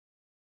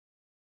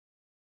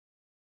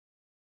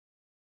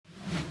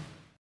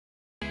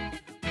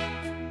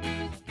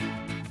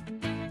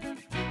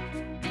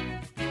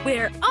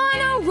We're on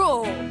a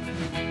roll!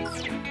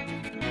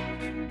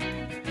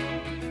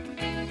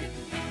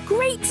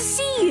 Great to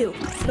see you!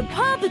 The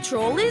Paw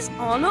Patrol is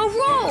on a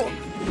roll!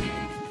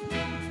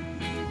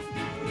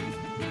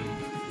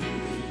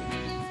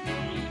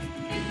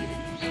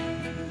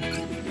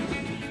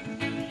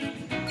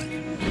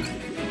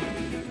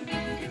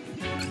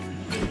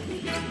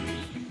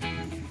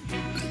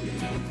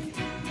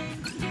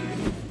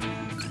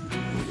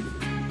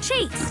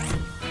 Chase!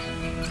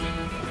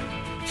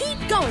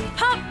 Keep going,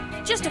 Pup!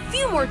 Just a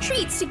few more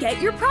treats to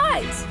get your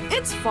prize!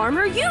 It's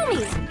Farmer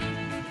Yumi!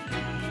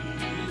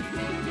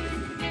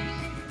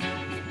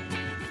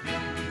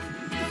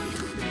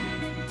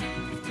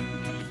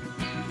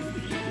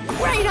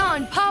 Right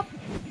on, Pup!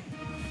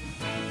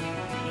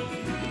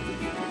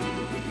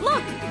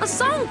 Look, a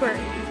songbird!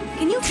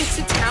 Can you fix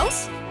its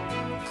house?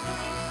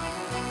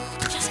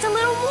 Just a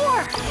little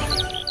more!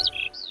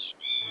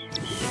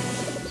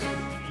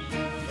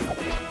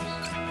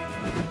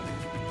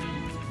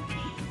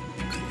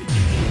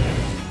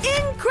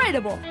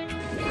 Incredible!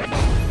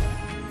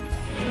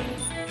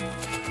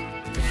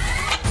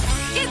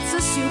 It's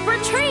a super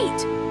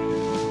treat!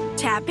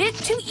 Tap it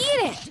to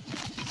eat it!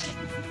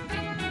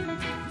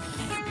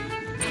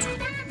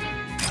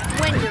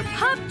 When your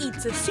pup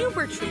eats a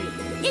super treat,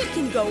 it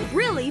can go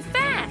really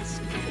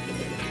fast!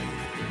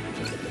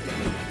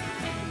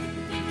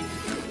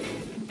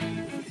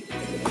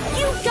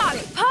 You got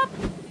it, Pup!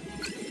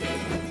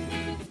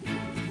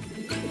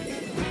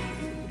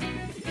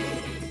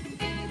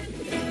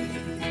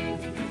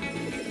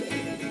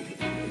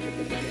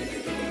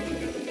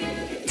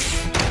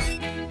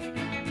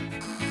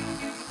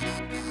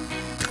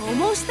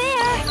 Almost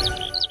there!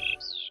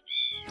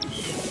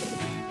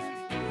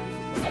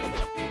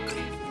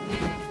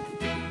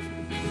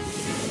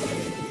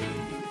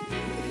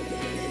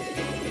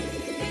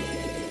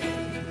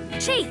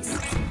 Chase!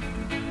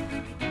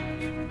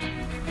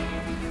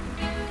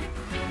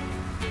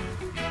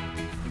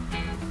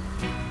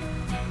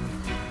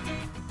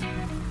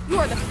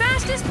 You're the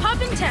fastest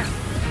pup in town.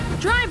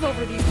 Drive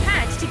over these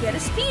pads to get a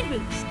speed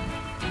boost.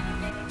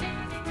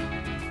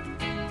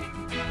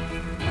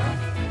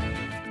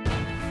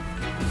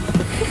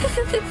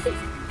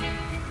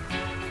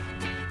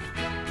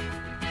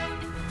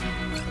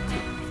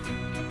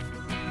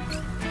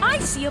 I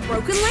see a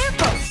broken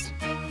lamppost.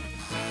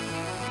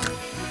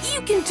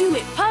 You can do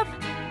it, Pup.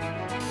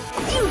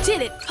 You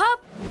did it, Pup.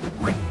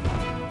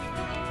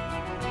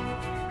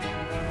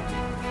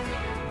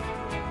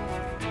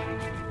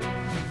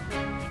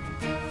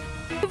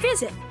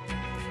 Visit.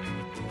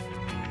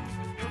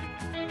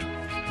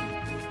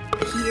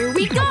 Here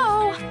we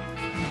go.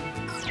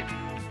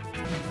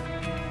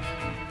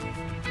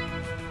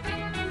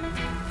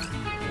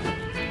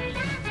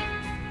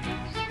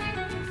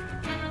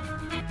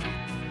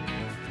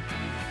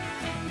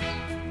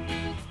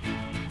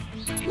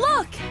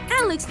 Look!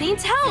 Alex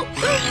needs help!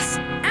 Oops!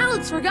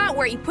 Alex forgot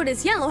where he put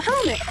his yellow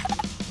helmet.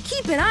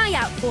 Keep an eye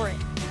out for it.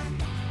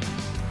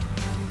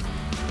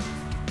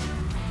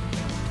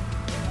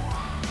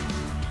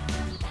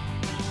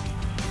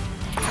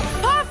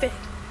 Perfect!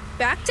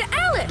 Back to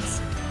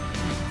Alex!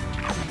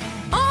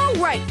 All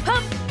right,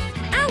 Pup!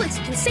 Alex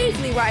can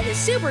safely ride his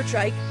super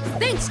trike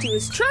thanks to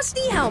his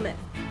trusty helmet.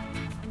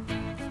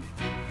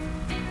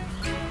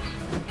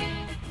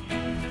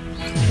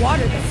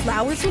 Water the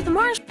flowers with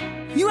marshmallows.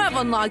 You have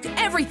unlocked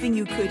everything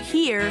you could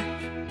here.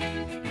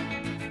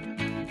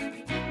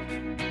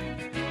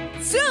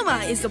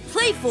 Zuma is a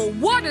playful,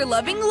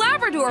 water-loving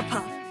Labrador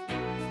pup.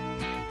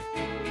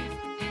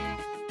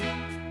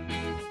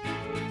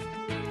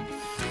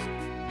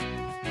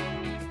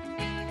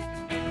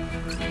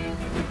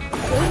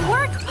 Good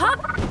work, Pup!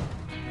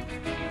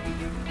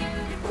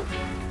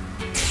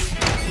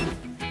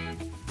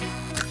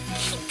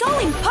 Keep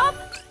going, Pup!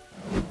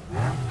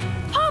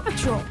 Paw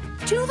Patrol,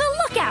 to the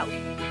lookout!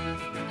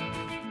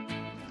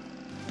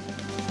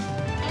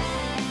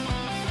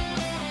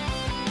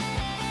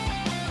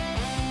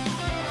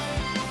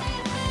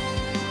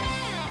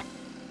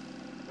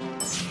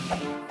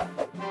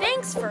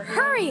 Thanks for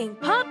hurrying,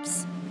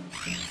 pups!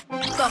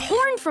 The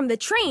horn from the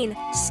train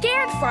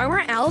scared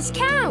Farmer Al's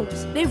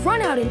cows. They've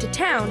run out into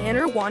town and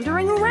are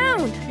wandering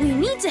around. We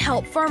need to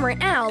help Farmer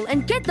Al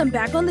and get them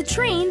back on the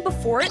train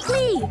before it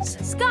leaves.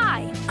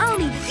 Sky, I'll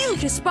need you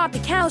to spot the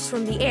cows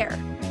from the air.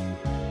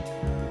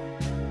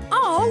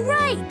 All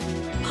right!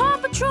 Paw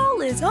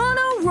Patrol is on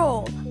a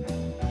roll.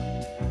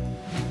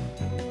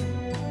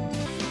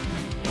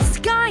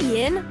 Sky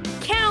in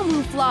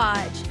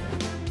camouflage.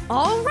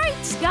 All right,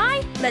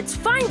 Sky, let's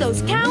find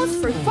those cows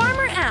for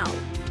Farmer Al.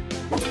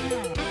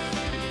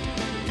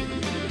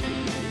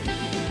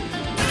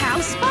 Cow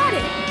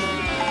spotted.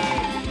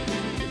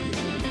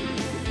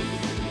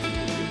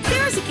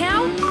 There's a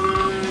cow.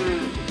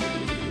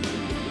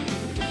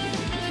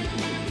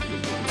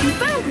 You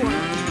found one.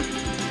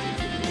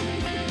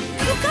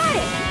 You got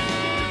it.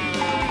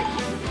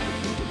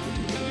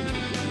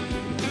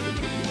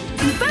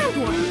 You found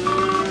one.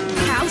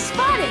 Cow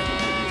spotted.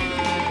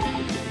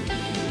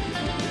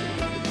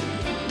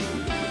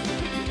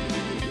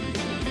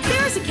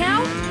 There's a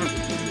cow.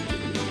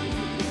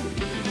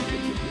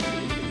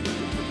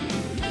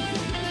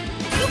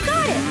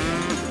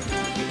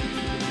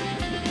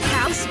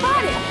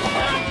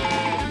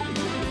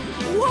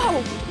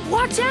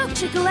 Watch out,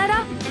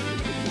 Chickaletta!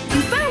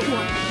 You found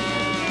one!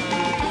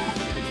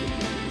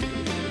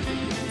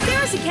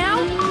 There's a cow!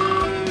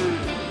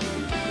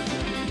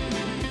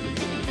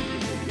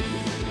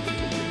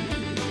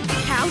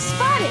 Cow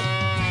spotted!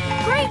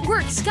 Great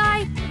work,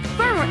 Sky!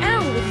 Farmer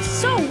Owl will be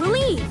so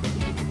relieved!